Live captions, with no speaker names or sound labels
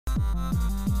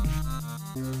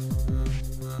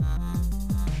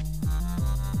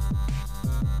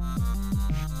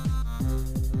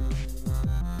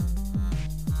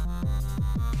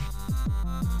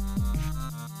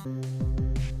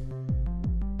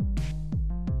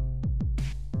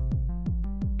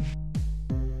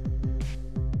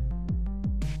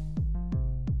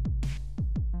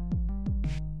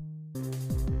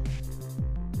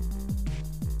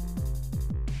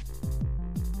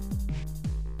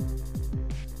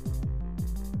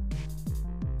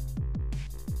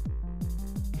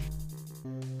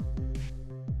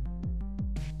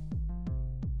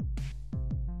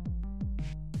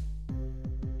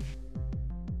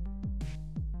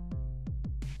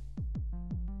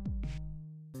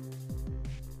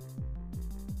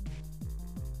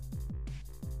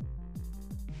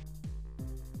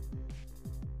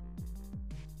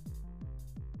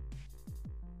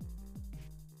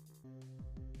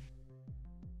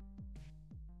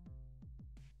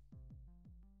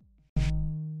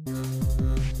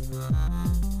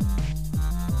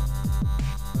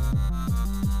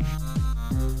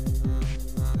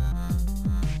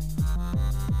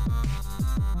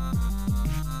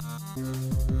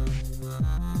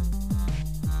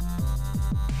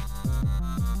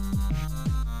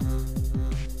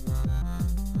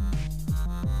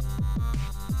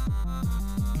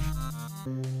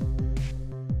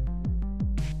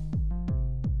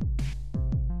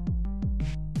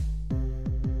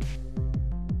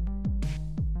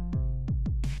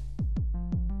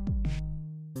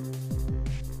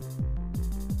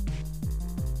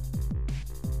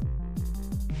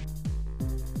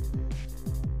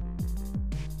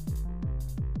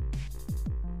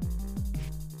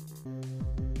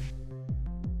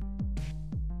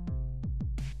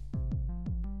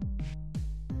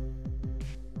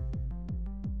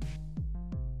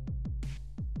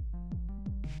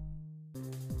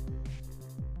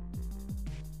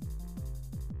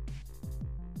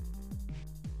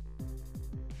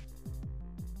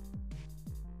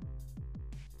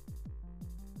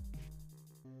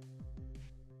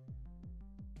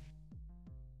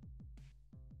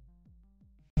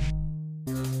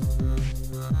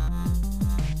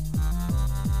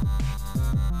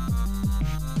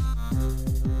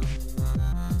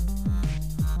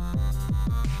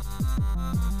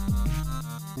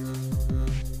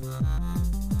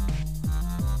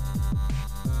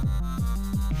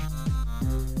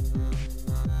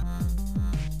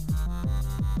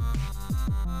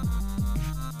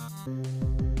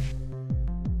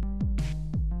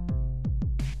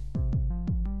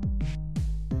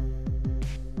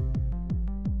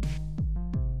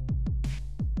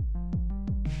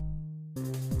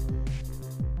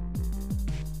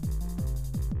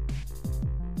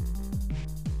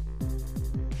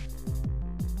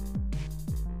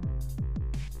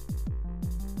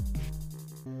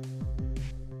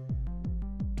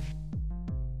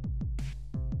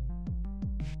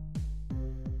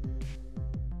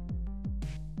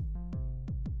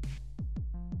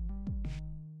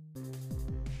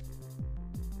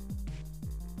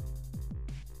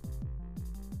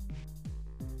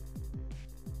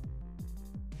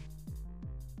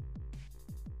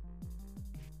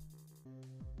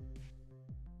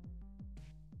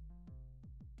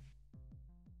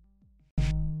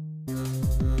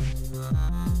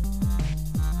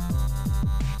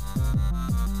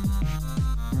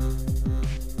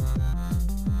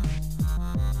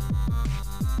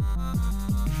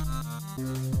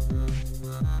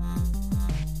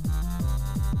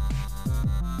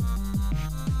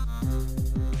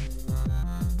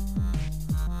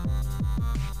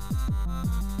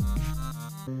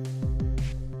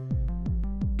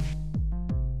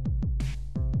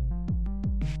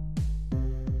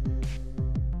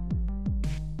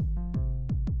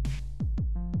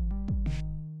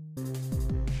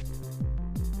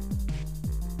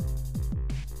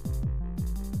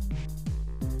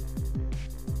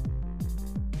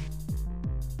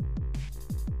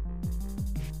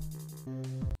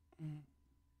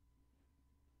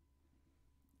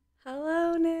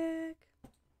Hello, Nick.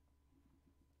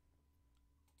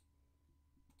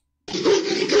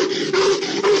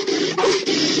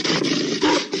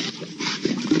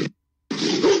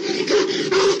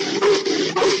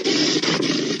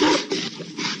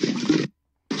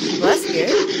 Bless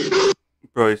you.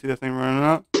 Bro, you see that thing running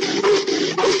up? The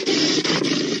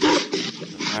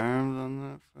arms on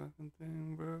that fucking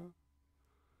thing, bro.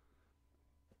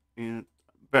 And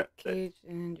Caged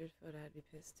and injured foot, I'd be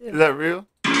pissed too. is that real?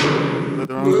 Is that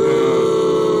the wrong sound?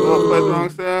 Oh, play the wrong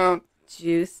sound.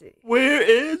 Juicy. Where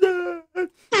is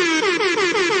it?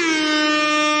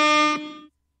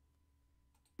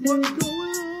 What's going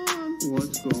on?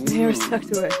 What's going My hair on? is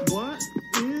tucked away. What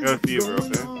is Got a fever,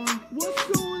 going okay? on? What's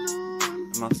going on?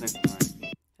 I'm not saying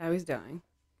tonight. How he's dying.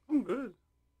 I'm good.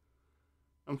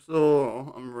 I'm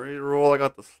ready to roll. I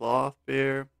got the sloth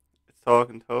beer. It's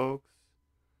talking tokes.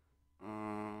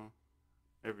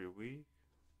 Every week.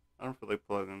 I don't feel like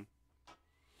plugging.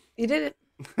 You did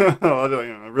it. I'll do,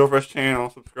 Real Fresh channel.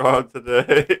 Subscribe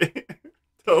today.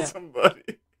 Tell Yeah.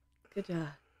 somebody. Good job.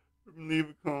 Leave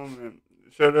a comment.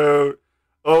 Shout out.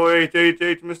 Oh wait,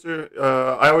 Mr.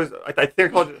 I think I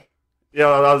called you. Yeah,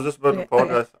 I was just about to Okay, okay.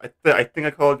 apologize. I think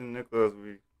I called you Nicholas.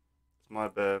 It's my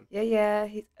bad. Yeah.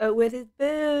 He's out with his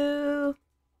boo.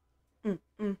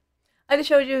 I just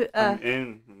showed you. I'm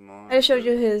in. Mine. I just showed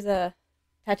you his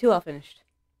tattoo all finished.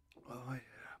 Oh yeah.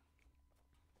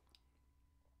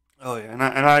 Oh yeah, and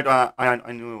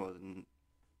I knew it wasn't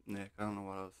Nick. I don't know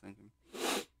what I was thinking.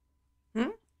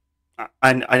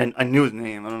 I knew his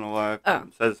name. I don't know why I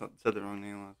said the wrong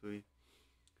name last week.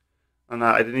 And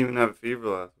I didn't even have a fever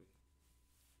last week.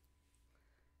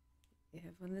 You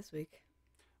have one this week.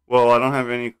 Well, I don't have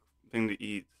anything to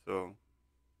eat, so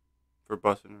for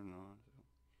busting or not.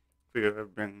 Figured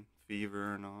I'd bring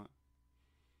fever or not.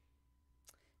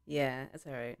 Yeah, that's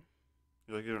all right.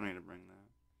 You're like, you don't need to bring that.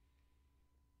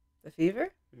 The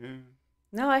fever? Yeah.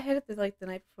 No, I had it the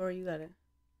night before you got it.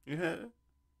 You had it?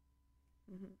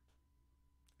 hmm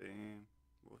Damn.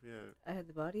 Well, yeah. I had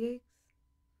the body aches.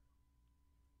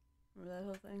 Remember that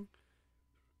whole thing?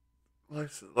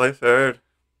 Life's hard.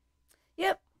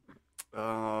 Yep.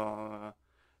 Shout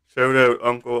out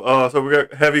Uncle. So we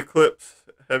got heavy clips.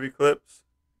 I'll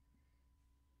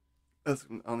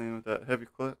name it that. Heavy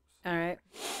clips. All right.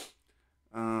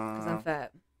 Because I'm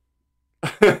fat.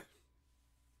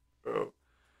 Bro,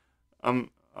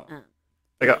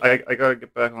 I gotta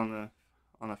get back on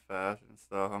the fast and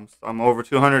stuff. I'm over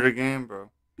 200 a game, bro.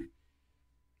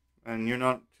 And you're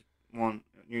not one.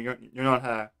 You're not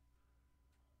half.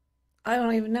 I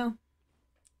don't even know.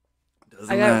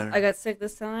 Doesn't matter. I got sick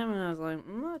this time, and I was like,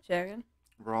 I'm not checking.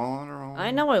 We're all on our own.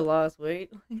 I know I lost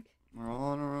weight. We're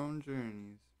all on our own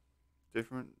journeys.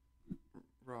 Different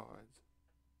rides.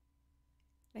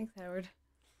 Thanks, Howard.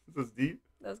 This is deep.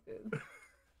 That was good.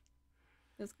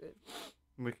 That's good.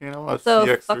 We can't allow So,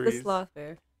 CX3s. fuck the sloth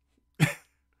bear.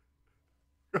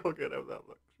 I'll get out of that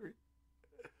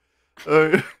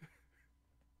luxury.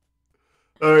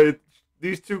 Alright,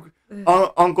 these two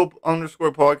Uncle _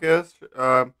 podcast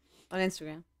On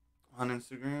Instagram. on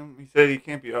Instagram. He said he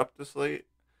can't be up this late,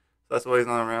 so that's why he's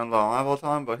not around live all the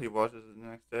time. But he watches it the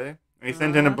next day. And he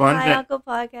sent in a bunch. Hi, Uncle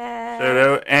Podcast. Shout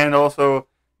out, and also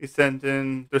he sent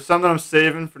in. There's some that I'm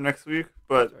saving for next week,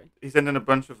 but Sorry. he sent in a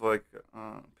bunch of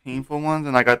painful ones,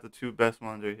 and I got the two best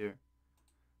ones right here.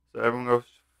 So everyone go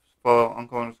follow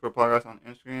Uncle _ podcast on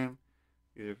Instagram.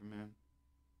 You hear from him.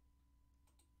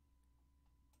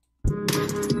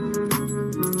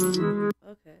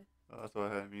 Okay. Oh, that's why I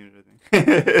had it muted, I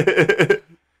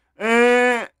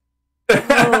think.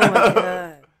 Oh my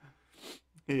god.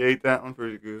 He ate that one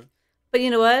pretty good. But you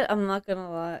know what? I'm not gonna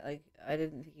lie. Like, I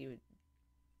didn't think he would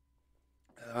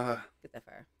get that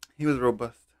far. He was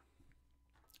robust.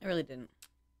 I really didn't.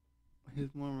 He's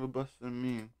more robust than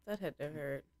me. That had to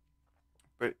hurt.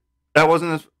 But that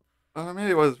wasn't his.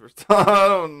 Maybe it was his first time. I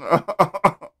don't know.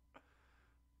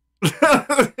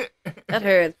 That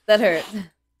hurt. That hurt.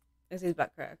 It's his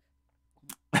butt crack.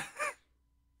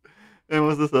 And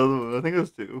what's this other one? I think it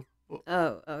was two.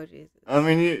 Oh, Jesus. I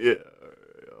mean, yeah.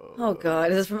 Oh,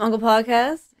 God. Is this from Uncle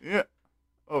Podcast? Yeah.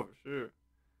 Oh, for sure.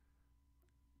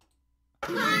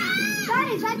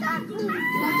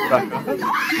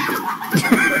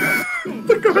 You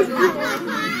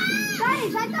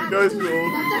guys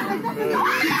cool.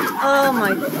 Oh,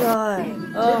 my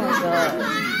God. Oh, my God.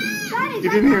 He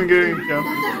didn't even get any jump.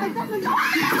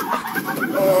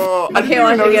 Oh, I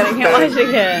can't watch again. I can't watch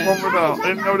again. One more time. I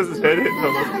didn't notice his head hit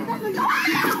until this one.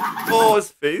 Oh,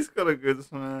 his face got a good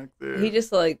smack there. He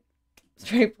just, like,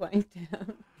 straight planked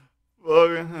down.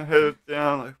 Fucking head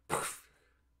down like poof.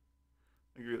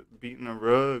 Like you're beating a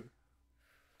rug.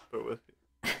 But with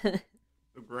the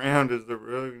ground is the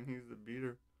rug and he's the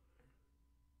beater.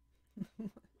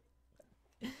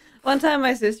 One time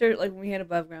my sister, like, when we had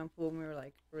above ground pool when we were,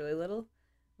 like, really little,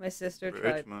 my sister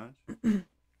tried. Much. No,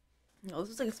 this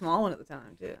was, like, a small one at the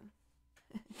time, too.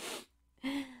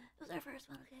 It was our first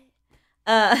one,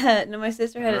 okay. No, my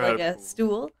sister had, Never had like, a a pool.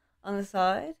 stool on the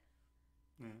side,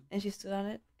 Yeah. and she stood on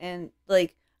it, and,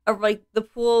 like, the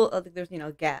pool, like, there's,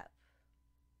 a gap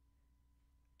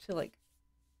to, like,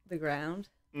 the ground,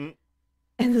 Mm.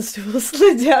 and the stool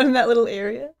slid down in that little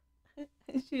area,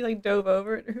 and she, like, dove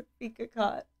over, and her feet got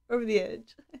caught over the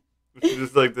edge. She's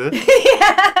just like this.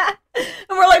 Yeah.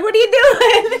 And we're like, what are you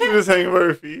She's doing? just hanging by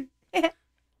her feet. Yeah.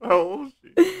 How old is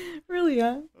she? Really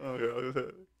young. Oh yeah, I was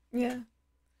like, Yeah.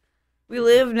 We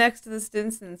lived next to the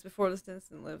Stinsons before the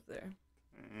Stinson lived there.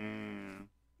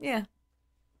 Yeah.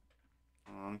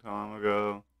 a long time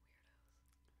ago.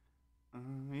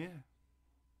 Yeah,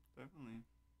 definitely.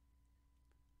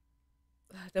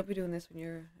 Don't be doing this when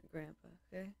you're a grandpa,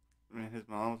 okay? I mean, his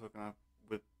mom was hooking up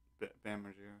with Bam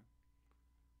Margera.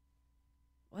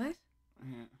 What?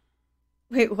 Yeah.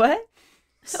 Wait, what?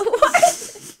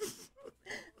 What?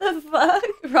 The fuck?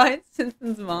 Ryan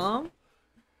Stinson's mom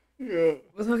Yeah.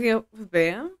 was hooking up with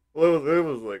Bam? Well, it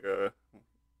was like a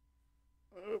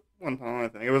one time. I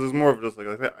think it was just more of just like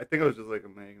I think it was just like a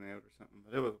making out or something.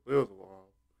 But it was wild.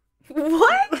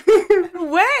 What?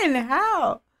 When?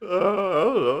 How? I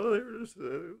don't know. They were just.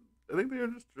 I think they were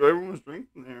just. Everyone was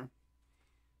drinking there.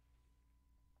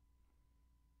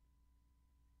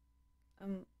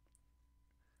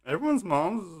 Everyone's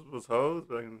moms was hoes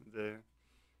back in the day.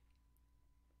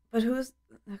 But who's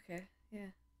okay? Yeah.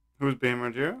 Who was Bam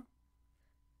Margera?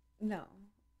 No.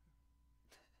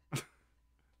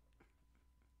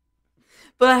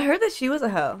 But I heard that she was a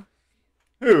hoe.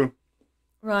 Who?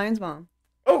 Ryan's mom.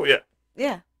 Oh yeah.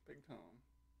 Yeah. Big Tom.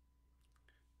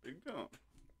 Big Tom.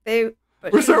 They.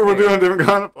 But We're she was doing a married. different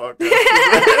kind of podcast.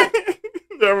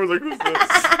 Everyone's like, who's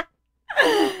this?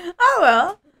 Oh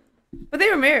well. But they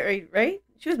were married, right?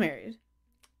 She was married.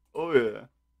 Oh yeah.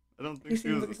 I don't He think she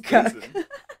seems was a like a cuck. Stinson.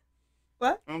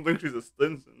 What? I don't think she's a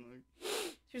Stinson. Like,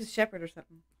 She was a shepherd or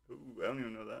something. ooh, I don't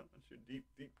even know that. That's your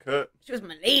deep cut. She was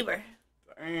my neighbor.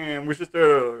 Damn, we should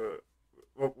start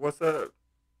what's that?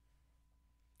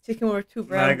 She came over 2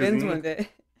 brown bins Magazine? one day.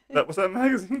 What's that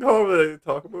magazine called where they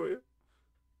talk about you?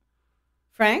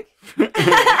 Frank?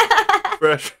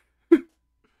 Fresh.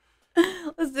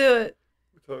 Let's do it.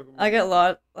 We talk about, I got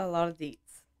a lot of deets.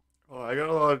 oh, I got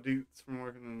a lot of deets from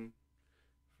working in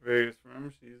various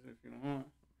pharmacies. If you want,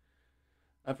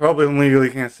 I probably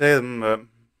legally can't say them, but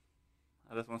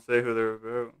I just want to say who they're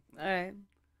about. All right.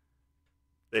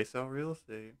 They sell real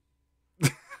estate.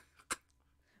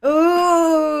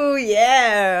 Ooh,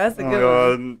 yeah, that's a Oh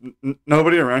good my God,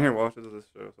 nobody around here watches this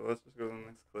show, so let's just go to the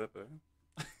next clip.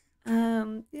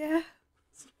 one. Yeah.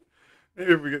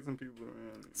 Maybe if we get some people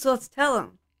around. So let's tell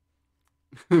them.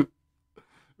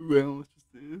 Well, let's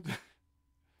just do it.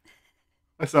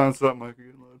 I sound something like I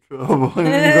get in a lot of trouble. You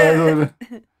guys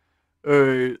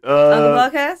alright. On the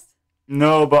podcast?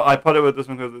 No, but I put it with this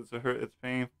one because it's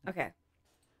painful. Okay.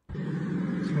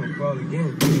 Crawl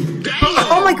again.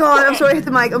 Oh my god, I'm sorry, I hit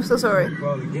the mic. I'm so sorry.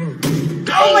 Crawl again.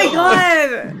 Oh my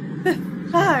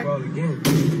god! Fuck. Crawl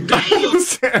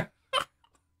again.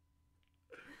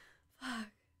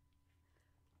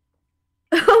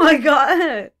 Oh my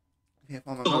god. Yeah,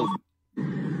 on my mouth.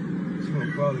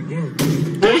 Crawl again.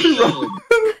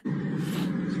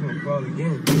 Crawl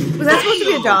again. Was that supposed to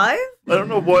be a dive? I don't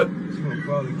know what.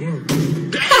 Crawl again.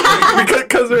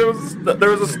 Because there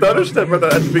was a stutter step at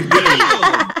the beginning.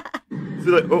 So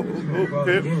like, oh,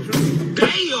 okay.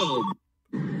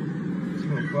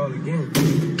 Crawl again.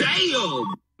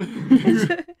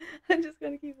 I'm just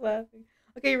gonna keep laughing.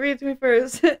 Okay, read it to me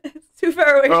first. It's too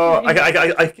far away Oh, from me.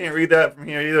 I can't read that from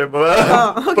here either. But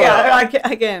Oh, okay,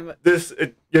 I can. But This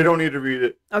you don't need to read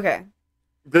it. okay.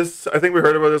 This I think we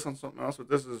heard about this on something else, but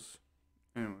this is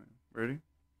anyway. Ready?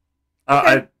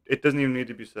 Okay. It doesn't even need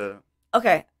to be said.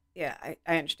 Okay. Yeah,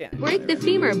 I understand. Break the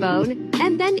femur bone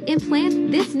and then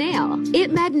implant this nail.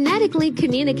 It magnetically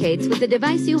communicates with the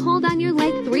device you hold on your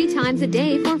leg 3 times a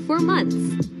day for 4 months.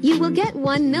 You will get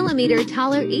 1 millimeter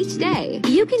taller each day.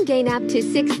 You can gain up to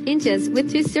 6 inches with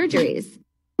 2 surgeries.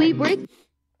 We break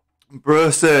Bro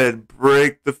said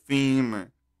break the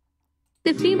femur.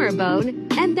 the femur bone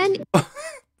and then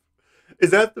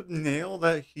Is that the nail?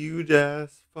 That huge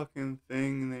ass fucking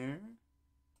thing there?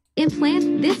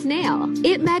 implant this nail.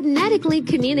 It magnetically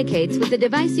communicates with the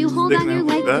device you hold Stick on your out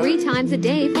like leg that? 3 times a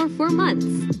day for 4 months.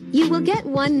 You will get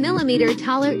 1 millimeter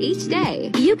taller each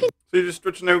day. You can So you're just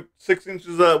stretching out 6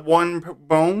 inches at one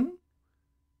bone?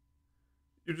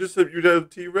 You just said you'd have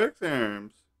T-Rex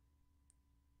arms.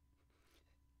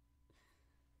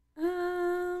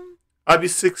 I'd be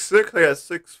 6'6". I got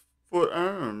 6 foot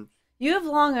arms. You have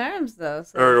long arms though.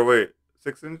 So Or wait,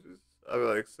 6 inches? I'd be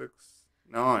like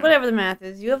 6'9". whatever the math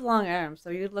is, you have long arms, so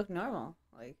you'd look normal.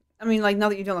 Like, I mean, like, not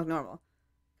that you don't look normal,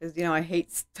 because I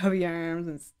hate stubby arms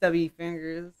and stubby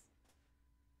fingers.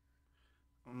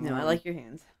 No, I like your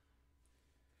hands.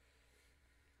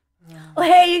 Oh,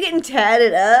 hey, you getting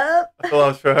tatted up? I feel I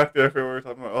was tracked there for we were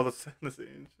talking about all the 7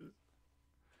 inches.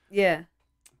 Yeah.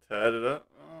 Tatted up?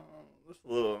 Just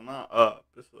a little, not up.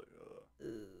 Just like,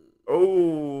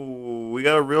 Oh, we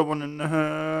got a real one in the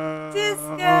house.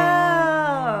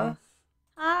 Disco!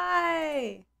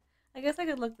 Hi! I guess I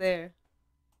could look there.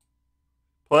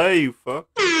 Play, you fuck.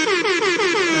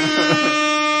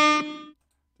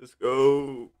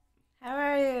 Disco. How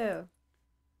are you?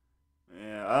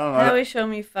 Yeah, I don't know. How always show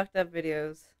me fucked up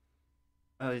videos.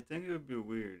 I think it would be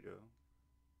weird, yo.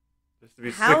 Just to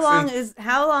be How long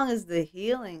is the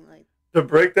healing? Like, to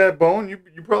break that bone? You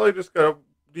probably just gotta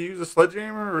use a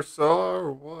sledgehammer or saw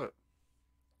or what?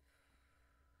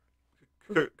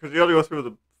 Because you gotta go through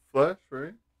the flesh,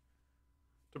 right?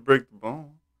 To break the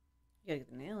bone. you gotta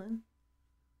get the nail in.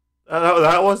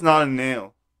 That was not a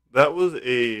nail. That was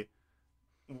a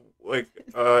it would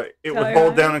Tire hold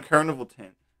iron? down a carnival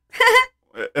tent.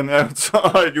 And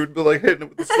outside, you would be like hitting it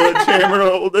with a sledgehammer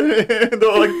all day. And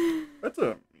they're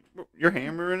like, you're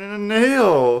hammering in a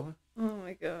nail. Oh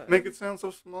my god. Make it sound so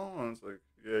small. And it's like,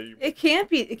 yeah, It can't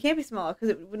be small because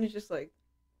it wouldn't just like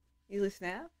easily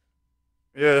snap.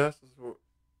 yeah. That's just what.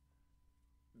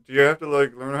 Do you have to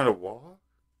like learn how to walk?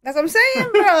 That's what I'm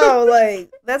saying, bro. Like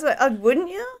that's what wouldn't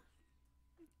you?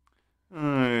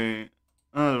 I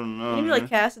don't know. Maybe man. like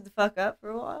cast it the fuck up for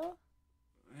a while.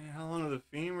 Man, how long does the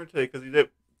femur take? Because you did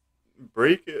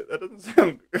break it. That doesn't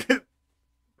sound good.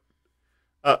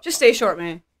 Just stay short,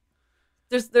 man.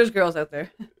 There's girls out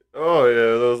there. Oh yeah,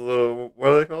 those little, what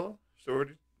are they called?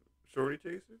 Shorty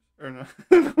chasers or no?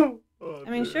 No. Oh, I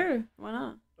mean, dude. sure, why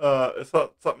not? It's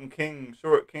something king,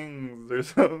 short kings or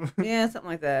something. Yeah, something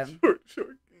like that. Short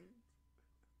kings.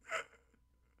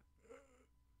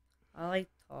 I like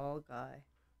tall guy.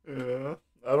 Yeah,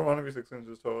 I don't want to be 6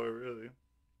 inches taller, really.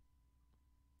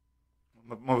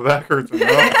 My back hurts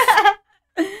enough.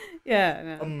 Yeah,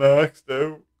 no. I'm maxed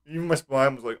out. Even my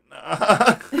spine was like,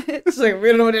 nah. It's like we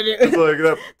don't know what to do. It's like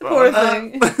that. The poor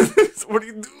thing. What are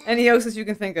you doing? Any oasis you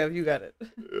can think of, you got it.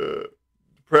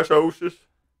 Precious.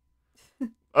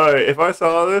 Alright, if I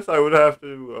saw this, I would have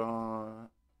to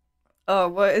Oh,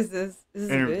 what is this? Is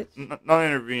this a bitch? not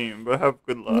intervene, but have a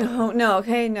good laugh. No,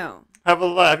 okay, no. Have a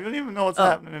laugh. You don't even know what's Oh.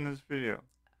 happening in this video.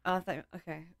 Okay.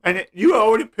 And you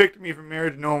already picked me for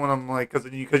marriage, knowing what I'm like,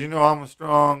 because you know I'm a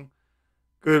strong,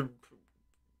 good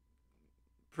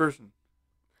person.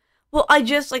 Well, I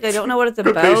don't know what it's Good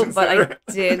about, patience but there.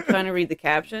 I did kind of read the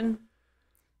caption.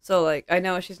 So, like, I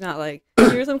know she's not like,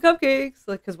 here's some cupcakes.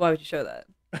 Like, because why would you show that?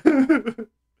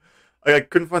 I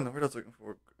couldn't find the word I was looking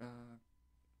for.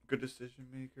 Good decision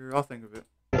maker. I'll think of it.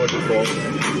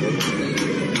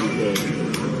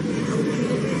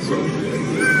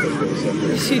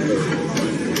 She,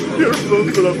 You're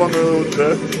supposed to put up on their little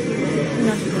desk.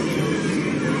 no, she didn't.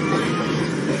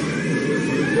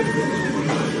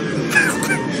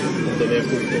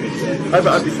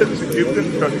 I'd be sitting in the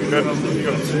Cupid truck and then you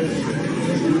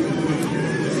go.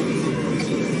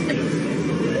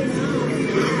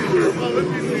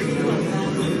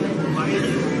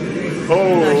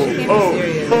 Oh, No, she can't be oh,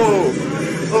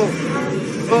 serious.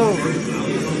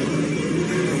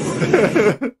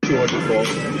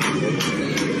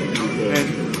 And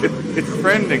it's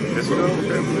trending. It's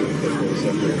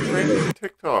trending on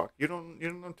TikTok. You don't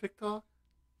know TikTok?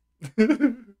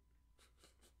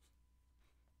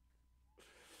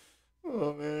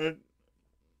 Oh man.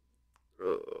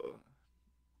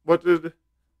 What did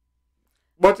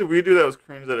we do that was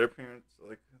cringe that our parents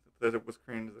like that it was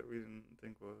cringe that we didn't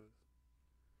think was?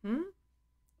 Hmm?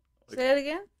 Like- Say it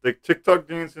again? Like TikTok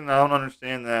dancing, I don't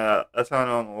understand that. That's how I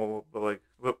know I'm old. But like,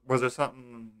 was there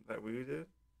something that we did?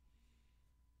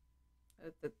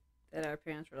 That our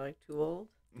parents were like too old.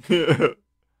 Yeah.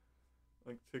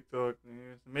 Like TikTok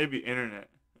dance, maybe internet.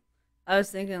 I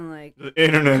was thinking like The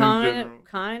internet in general.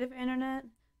 kind of internet,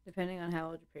 depending on how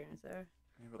old your parents are.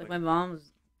 Yeah, but Like my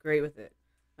mom's great with it.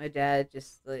 My dad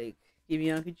just like give me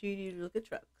Uncle Judy to look at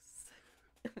trucks.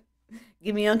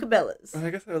 Give me Uncle Bella's. I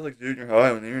guess I was like junior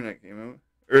high when the internet came out,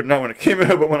 or not when it came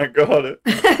out, but when I got it.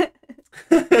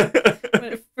 When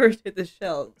it first hit the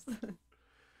shelves.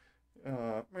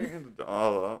 Bringing the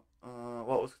doll up.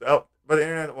 What was out? But the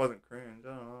internet wasn't cringe. I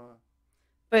don't know.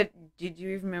 But did you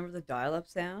even remember the dial-up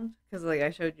sound? Because like I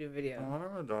showed you a I video. don't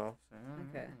remember the doll sound.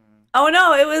 Okay. Oh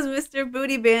no, it was Mr.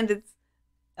 Booty Bandit's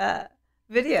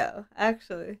video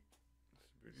actually.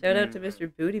 Shout out to Mr.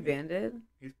 Booty Bandit.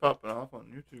 He's popping off on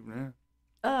YouTube now.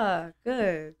 Ah,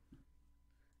 good.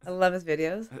 I love his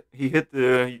videos. He hit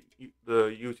the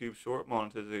YouTube short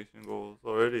monetization goals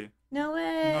already. No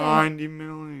way, 90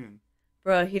 million.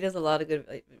 bro. He does a lot of good.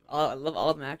 Like, I love all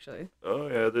of them actually. Oh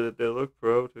yeah, they look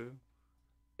pro too.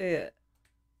 Yeah.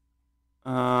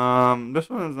 This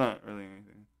one is not really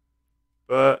anything,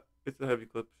 but it's a heavy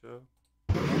clip show.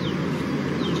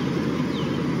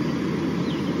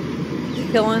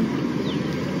 Kill one.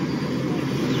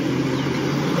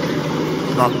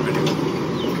 Not the video.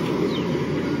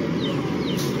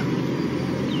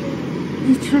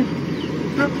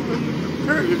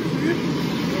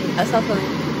 I saw something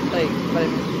like, but I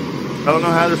missed. I don't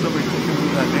know how there's so many chickens in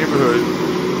that neighborhood.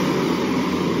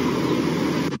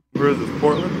 Where is this?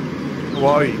 Portland?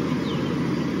 Hawaii.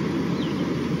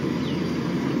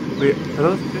 Wait, are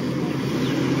those chickens?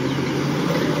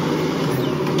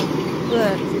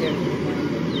 Ugh, scared.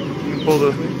 You can pull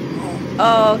those things?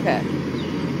 Oh, okay.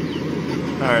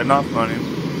 Alright, not funny.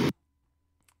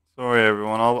 Sorry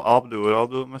everyone, I'll do it. I'll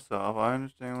do it myself. I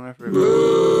understand when I forget. It's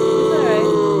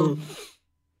alright.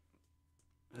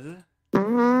 Is it?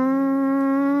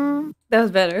 That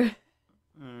was better.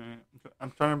 Alright.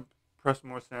 I'm trying to press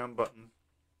more sound buttons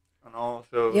on all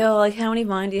shows. Yo, like, how many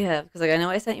mine do you have? Because, like, I know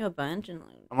I sent you a bunch, and,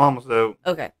 like... I'm almost out.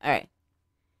 Okay, alright.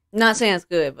 Not saying it's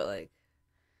good, but, like...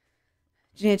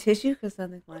 Do you need a tissue? Because I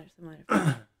think mine are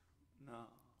fine. No.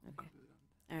 Okay.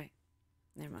 Alright.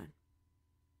 Never mind.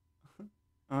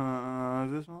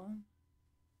 Is this one?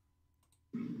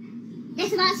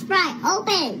 This is not Sprite.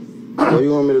 Open. What do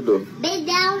you want me to do? Bend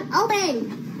down. Open.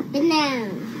 Bend down.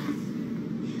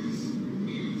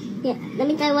 Yeah, let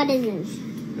me tell you what is this.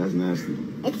 That's nasty.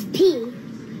 It's pee.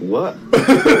 What?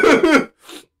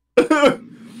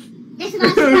 This is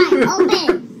not Sprite.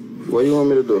 Open. What do you want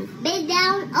me to do? Bend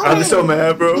down. Open. I'm so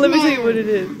mad, bro. Let me tell you what it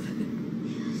is.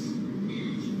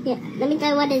 Yeah, let me tell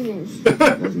you what is this.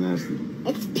 That's nasty.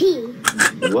 It's pee.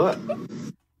 What?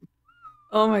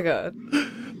 Oh my god.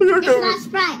 This is not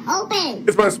Sprite. Open.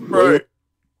 It's my Sprite.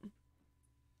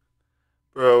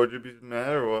 Bro, would you be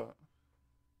mad or what?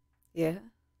 Yeah.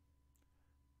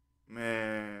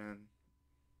 Man.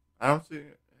 I don't see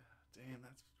it. Damn,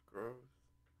 that's gross.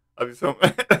 I'd be so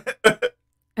mad.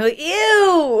 I'm like,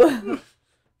 ew!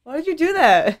 Why did you do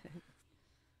that?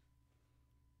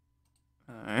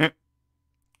 Alright.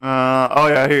 Oh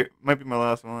yeah, here might be my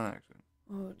last one actually.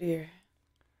 Oh dear.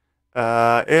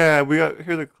 Yeah, we got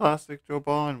here the classic Joe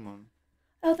Biden one.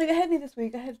 I don't think I had any this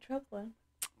week. I had a Trump one.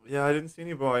 Yeah, I didn't see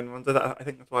any Biden ones. I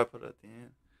think that's why I put it at the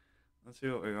end. Let's see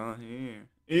what we got here.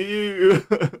 Ew.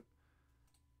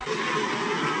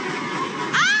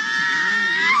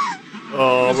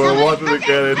 Oh, we're watching it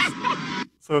again.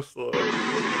 It's so slow.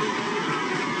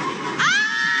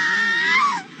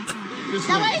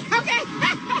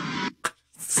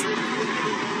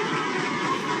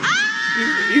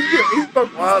 He's buck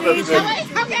wild at this.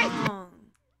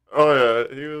 Oh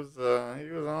yeah, he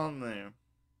was on there.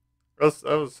 That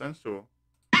was sensual.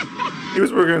 He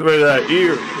was working his way to that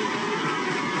ear.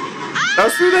 That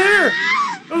was through the hair.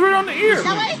 That was right on the ear.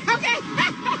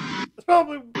 That's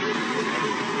probably.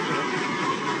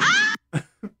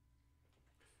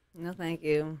 No, thank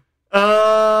you. That's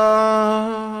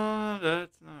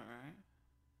not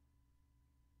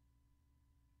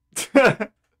right.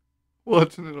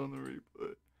 Watching it on the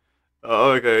replay.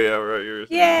 Oh, okay, yeah, right. You're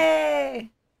saying.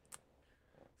 Yay!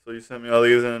 So you sent me all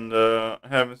these, and I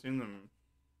haven't seen them.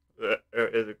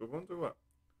 Is it good ones or what?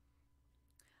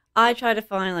 I try to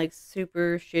find like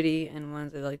super shitty and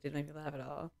ones that like didn't make me laugh at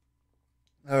all.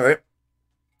 All right.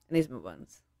 And these are my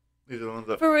ones. These are the ones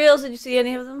that. For reals, did you see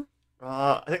any of them?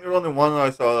 I think there was only one that I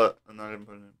saw that, and I didn't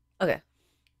put it in. Okay.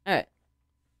 All right.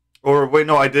 Or wait,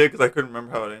 no, I did because I couldn't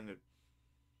remember how it ended.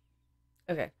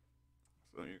 Okay.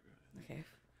 So you. Okay.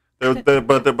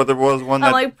 But there was one that.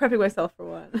 I'm like prepping myself for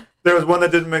one. There was one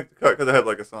that didn't make the cut because I had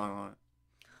like a song on it.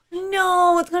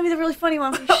 No, it's gonna be the really funny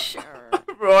one for sure.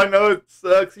 Bro, I know it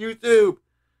sucks. YouTube.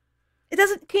 It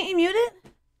doesn't. Can't you mute it?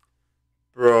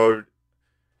 Bro,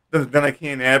 then I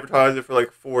can't advertise it for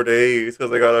like 4 days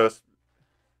because I gotta.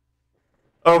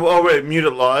 Oh wait, mute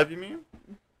it live? You mean?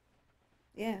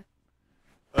 Yeah.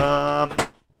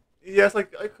 Yes,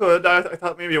 like I could. I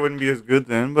thought maybe it wouldn't be as good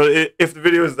then, but if the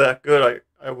video is that good,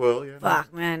 I will. Yeah.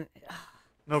 Fuck, man.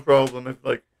 No problem. If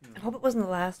like. I hope it wasn't the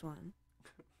last one.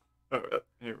 All right,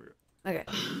 here we go. Okay.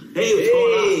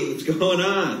 Hey, what's going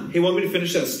on? Hey, want me to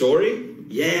finish that story?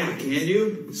 Yeah, can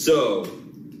you? So,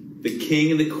 the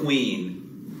king and the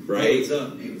queen, right? Hey, what's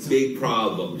up? Hey, what's Big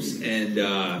problems. And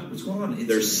what's going on?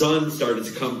 Their son started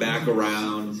to come back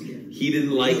around. He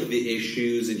didn't like the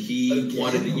issues, and he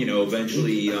wanted to,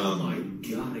 eventually... oh my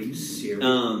God, are you serious?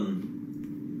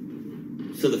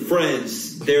 So the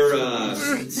friends, they're...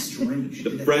 it's strange.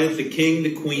 The friends, the king,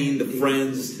 the queen, the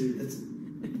friends...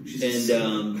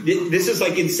 And this is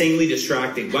like insanely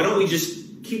distracting. Why don't we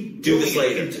just keep do this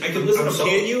later? I can listen.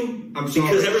 Can you? I'm sorry.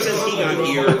 Because ever since he got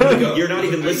here, you're not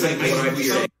even listening to what I'm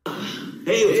hearing.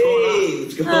 Hey,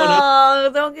 what's going on? Oh,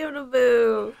 don't give it a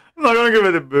boo. I'm not gonna give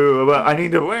it a boo, but I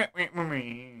need to.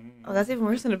 Oh, that's even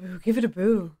worse than a boo. Give it a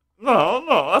boo. No,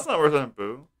 that's not worse than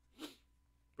Boo.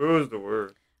 Boo is the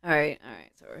worst. All right,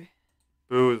 sorry.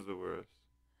 Boo is the worst.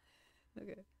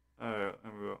 Okay. Alright,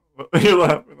 what you're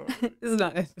laughing at? This is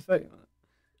not a funny one.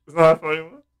 It's not a funny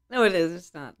one? No, it is.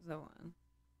 It's not. So on.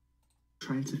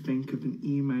 Trying to think of an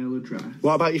email address.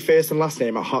 What about your first and last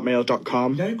name at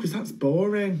hotmail.com? No, because that's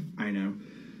boring. I know.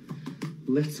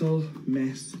 Little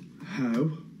Miss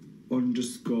Ho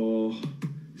 _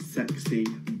 sexy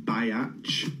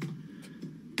biatch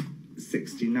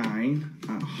 69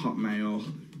 at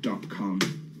hotmail.com.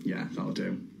 Yeah, that'll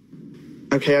do.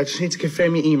 Okay, I just need to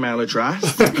confirm your email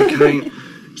address. Okay.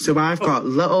 So I've got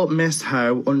little Miss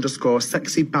Ho _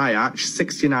 sexy biatch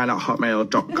 69 at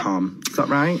hotmail.com. Is that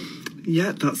right?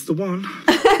 Yeah, that's the one.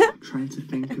 Trying to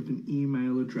think of an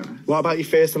email address. What about your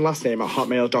first and last name at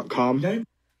hotmail.com?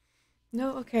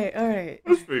 No, okay, all right.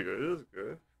 That's pretty good. It is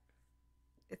good.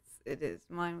 It is.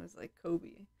 Mine was like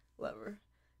Kobe Lover,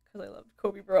 because I loved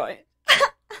Kobe Bryant. I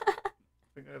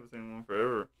think I have the same one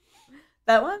forever.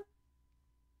 That one?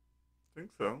 I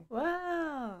think so.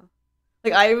 Wow.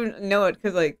 Like, I even know it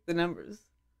because, like, the numbers.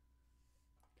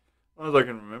 As long as I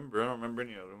can remember. I don't remember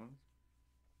any other ones.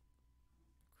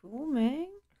 Cool, man. I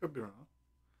could be wrong.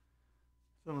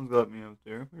 Someone's got me out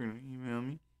there. They're going to email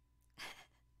me.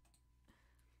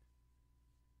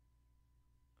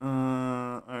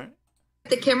 Alright.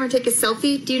 The camera take a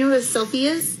selfie. Do you know what a selfie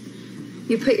is?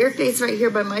 You put your face right here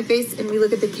by my face, and we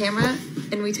look at the camera,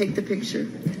 and we take the picture.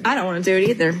 I don't want to do it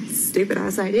either. Stupid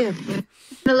ass idea.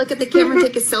 Now look at the camera,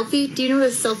 take a selfie. Do you know what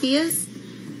a selfie is?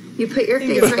 You put your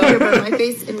face right here by my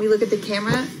face, and we look at the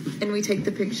camera, and we take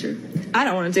the picture. I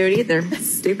don't want to do it either.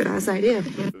 Stupid ass idea.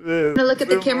 Now look at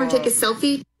the camera, take a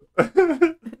selfie.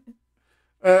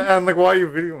 And like, why are you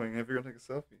videoing if you're gonna take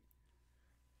a selfie?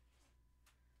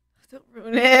 Don't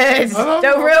ruin it.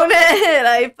 Don't ruin it.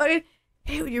 I fucking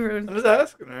hate when you ruin it. I'm just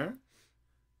asking her.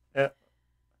 Yeah.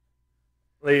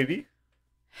 Lady.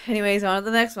 Anyways, on to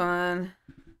the next one.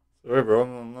 Sorry, bro.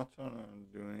 I'm not trying to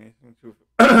do anything too...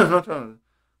 I'm not trying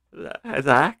to... It's an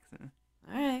accent.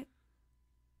 Alright.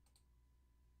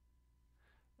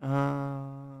 Okay.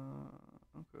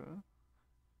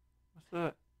 What's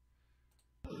that?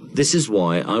 This is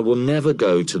why I will never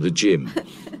go to the gym.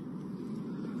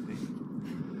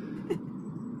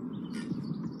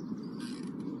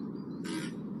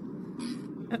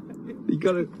 You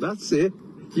gotta, that's it.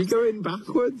 You're going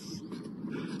backwards.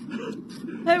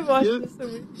 I've watched this so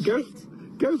much.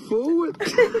 Go forward. I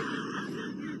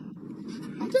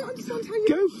don't understand how you...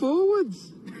 Go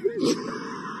forwards.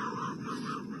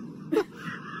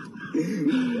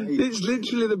 It's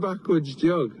literally the backwards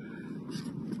jog.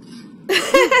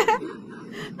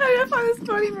 I'm gonna find this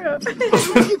funny, bro.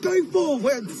 You go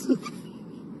forwards.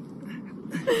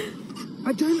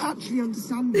 I don't actually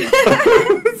understand it.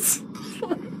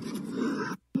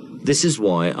 This is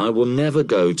why I will never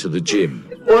go to the gym.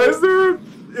 Why is there an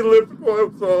elliptical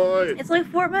outside? It's like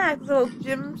Fort Mac, little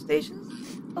gym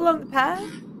stations along the path.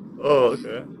 Oh,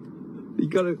 okay. You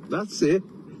gotta, that's it.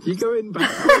 You're going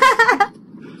backwards.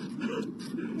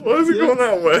 Why is it going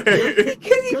that way?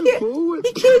 Because Go forward.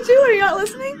 You can't do it. Are you not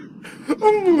listening?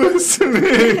 I'm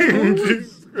listening.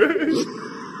 Jesus Christ.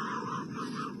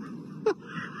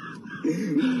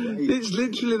 It's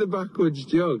literally the backwards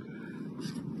jog.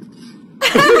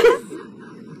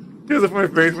 He has a funny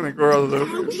face when he grows up.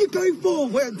 How do you go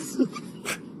forwards?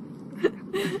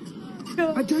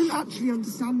 I don't actually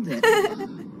understand it.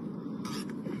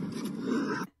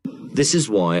 This is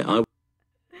why I...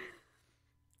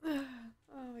 Oh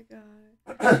my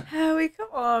god. Howie, come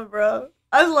on, bro.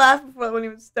 I was laughing before that one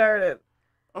even started.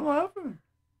 I'm laughing.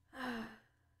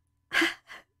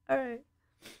 Alright.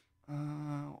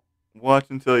 Watch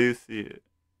until you see it.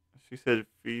 She said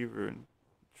fever and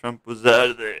Trump was out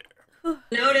of there.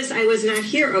 Notice I was not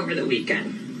here over the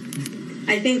weekend.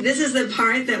 I think this is the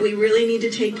part that we really need to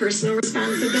take personal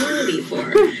responsibility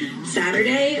for.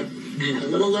 Saturday, I had a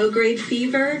little low-grade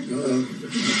fever.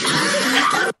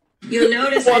 You'll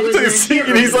notice I was not here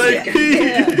over the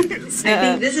weekend. I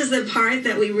think this is the part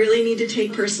that we really need to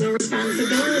take personal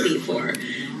responsibility for.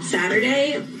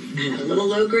 Saturday, I had a little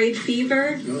low-grade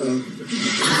fever.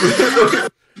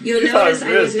 You'll notice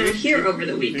I was not here over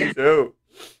the weekend.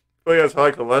 He has high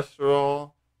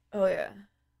cholesterol. Oh, yeah.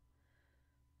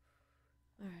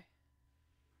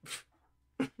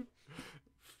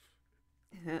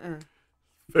 Alright.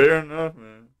 Fair enough,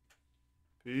 man.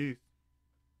 Peace.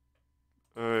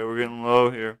 Alright, we're getting low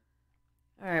here.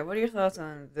 Alright, what are your thoughts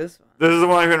on this one? This is the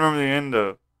one I couldn't remember the end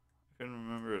of. I couldn't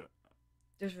remember it.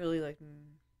 There's really, like,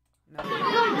 nothing.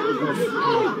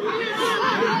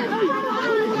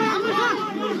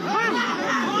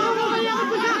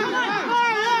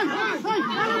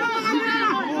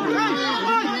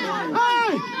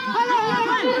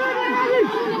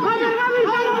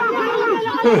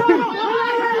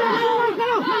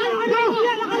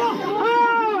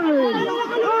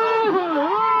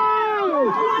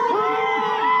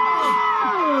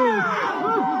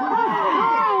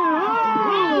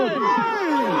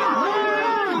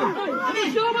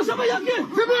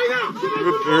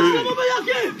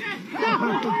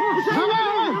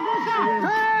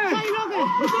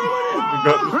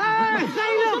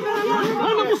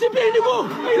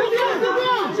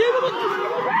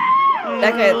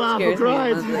 That guy scares me. I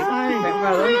was like,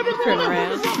 my brother, turn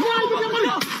around.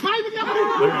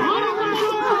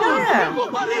 Yeah.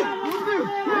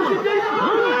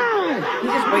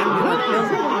 He's just waiting to kill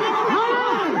someone.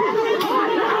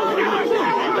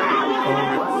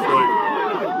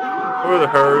 Or the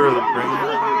herd or the bring.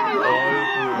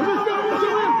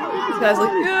 This guy's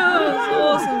like, yeah, it's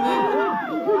awesome, man.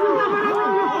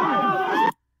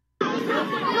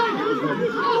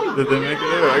 Did they make it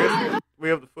there? I guess we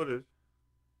have the footage.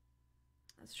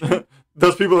 That's true.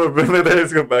 Those people have been there, they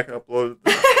just go back and upload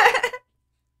it.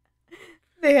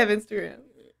 They have Instagram.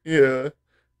 Yeah.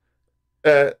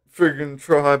 At friggin'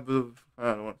 tribe of...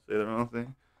 I don't want to say the wrong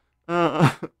thing.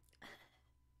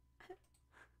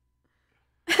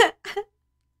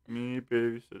 Me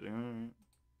babysitting. Alright.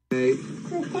 Hey.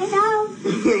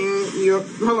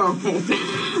 Hold on.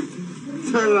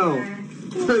 Turn it on.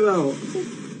 Turn it on.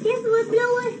 This was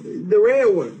blue one? The red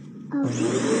one.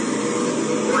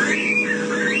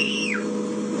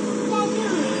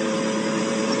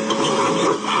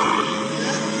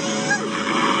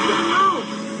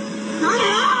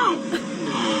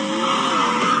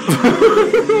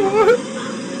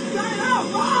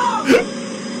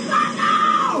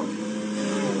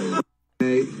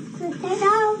 Hey.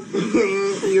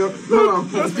 Hold on.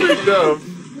 That's pretty dumb.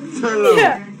 Turn it on.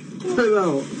 Yeah. Turn it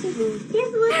on. This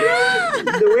was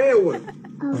The red one.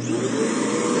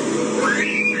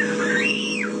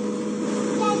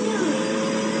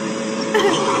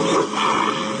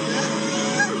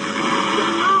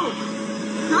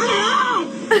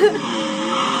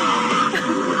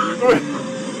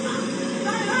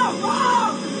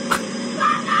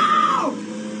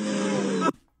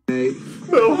 Hey.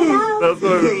 That's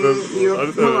not even this. I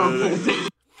just Hold on.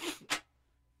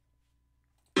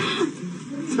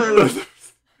 Turn it on.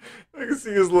 I can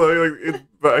see his leg, like,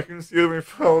 but I can see him when he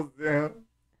falls down.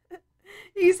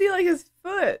 You can see like his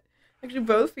foot. Actually,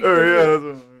 both feet. Oh, yeah, that's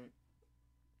what I mean.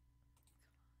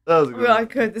 That was a good Well, I one.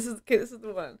 could. This is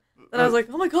the one. And I was like,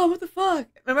 oh my god, what the fuck?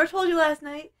 Remember I told you last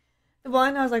night? The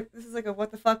one, I was like, this is like a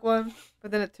what the fuck one.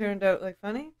 But then it turned out like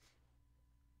funny.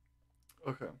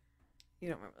 Okay. You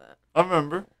don't remember that. I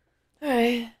remember.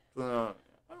 Alright. I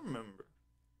remember.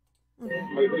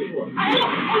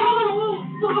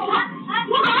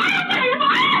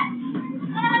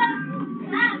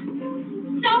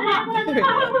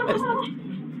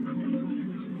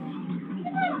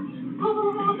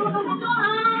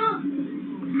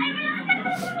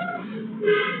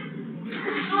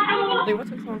 Like, what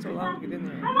took someone so long to get in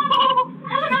there?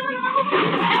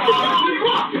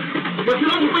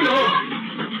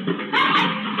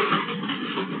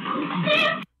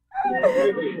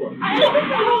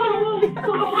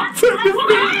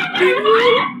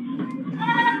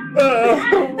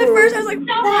 At first I was like,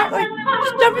 what? Like,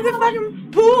 just jump in the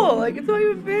fucking pool. Like, it's not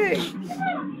even big.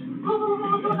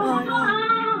 Oh, yeah.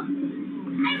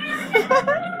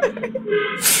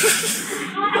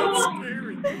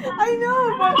 I know,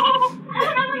 but...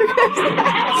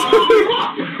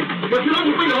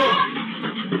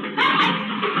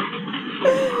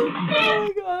 Oh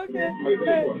my god, okay.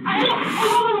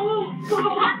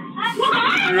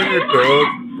 You're in your dog.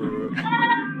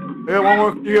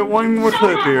 You get one more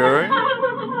clip here, alright?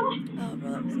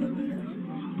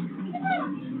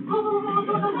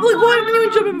 Like, why didn't you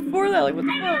even jump in before that? Like, what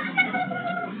the fuck?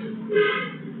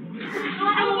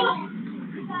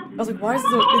 I was like, why is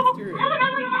this so through?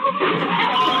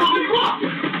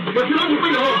 But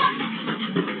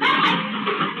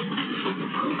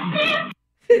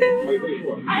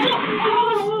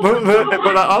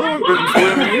the other one couldn't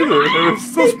swim either. It was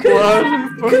so splashing.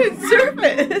 He couldn't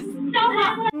surface.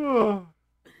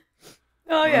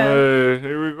 Oh, yeah. Hey,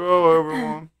 here we go,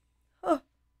 everyone. Oh,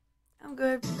 I'm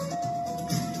good.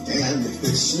 And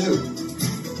it's Snoop.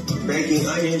 Baking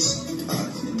onions?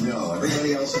 No,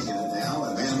 everybody else is in it now.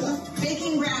 Amanda?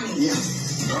 Baking brownies.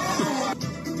 Yeah.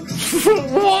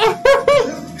 What?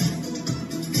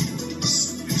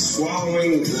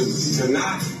 Swallowing the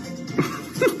knot.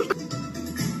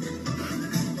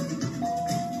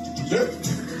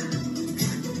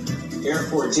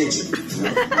 Airport teacher.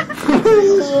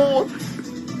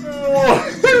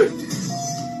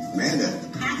 Amanda.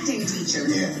 Acting teacher.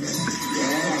 Yeah.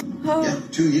 Yeah,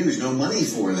 2 years, no money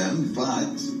for them,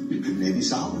 but you could maybe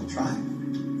solve it. Try.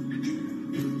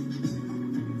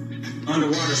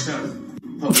 Underwater stuff.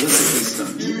 Publicity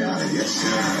stuff. You got it. Yes,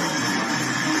 sir.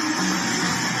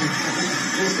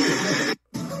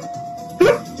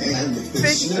 And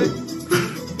Snoop.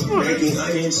 Making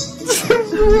onions.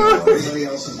 Everybody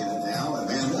else is in it now.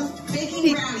 Amanda.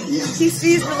 Baking brownies. He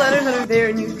sees the letters that are there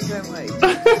and uses them like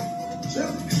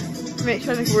to make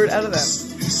trying to make a word out of them.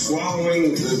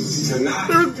 Swallowing the knot.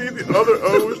 There would be the other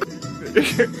O's.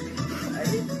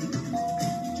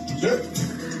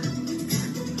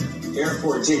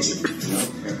 Airport teacher. No,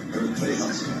 everybody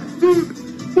else got it.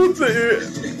 What's the air?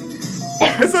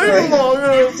 It's not even long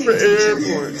enough for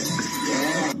airport.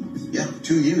 Yeah,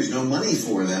 2 years, no money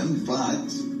for them,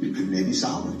 but you could maybe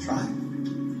solve it. Try.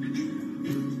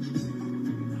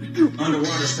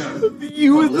 Underwater stuff.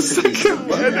 You was the second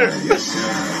letter. Yes, sir.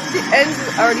 The end is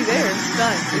already there. It's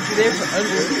done. If you're there for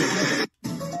under.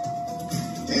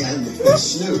 And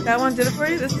Snoop. That one did it for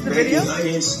you? This is the video? Making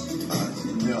onions.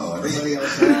 No, everybody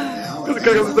else got it now.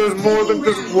 Because there's more than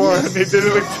just one. He did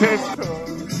it like 10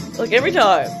 times. Like every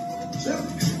time.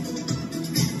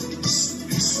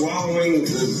 Swallowing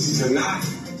the knot.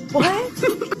 What?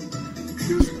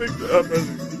 Just make it up as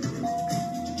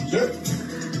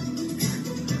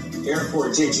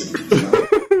Airport teacher.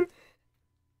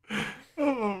 I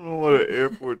don't know what an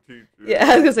airport teacher is. Yeah,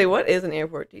 I was gonna say, what is an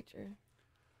airport teacher?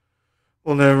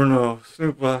 We'll never know.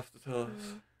 Snoop will have to tell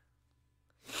us.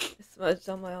 It's smudged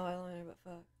on my eyeliner, but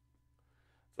fuck.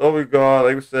 That's all we got.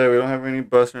 Like we said, we don't have any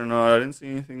bust or not. I didn't see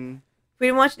anything. We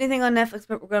didn't watch anything on Netflix,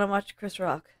 but we're gonna watch Chris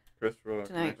Rock. Chris Rock.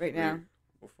 Tonight, right now.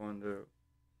 We'll find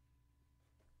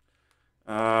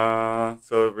out.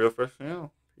 So, Real Fresh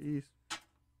Channel. Peace.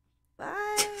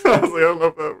 Bye. I was like, I don't know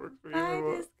if that works for you. Bye,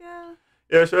 Disco.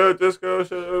 Yeah, shout out Disco.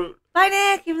 Shout out. Bye,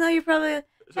 Nick. Even though you're probably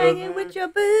hanging with your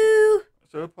boo.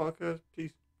 Shout out Podcast.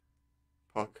 Peace.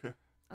 Podcast.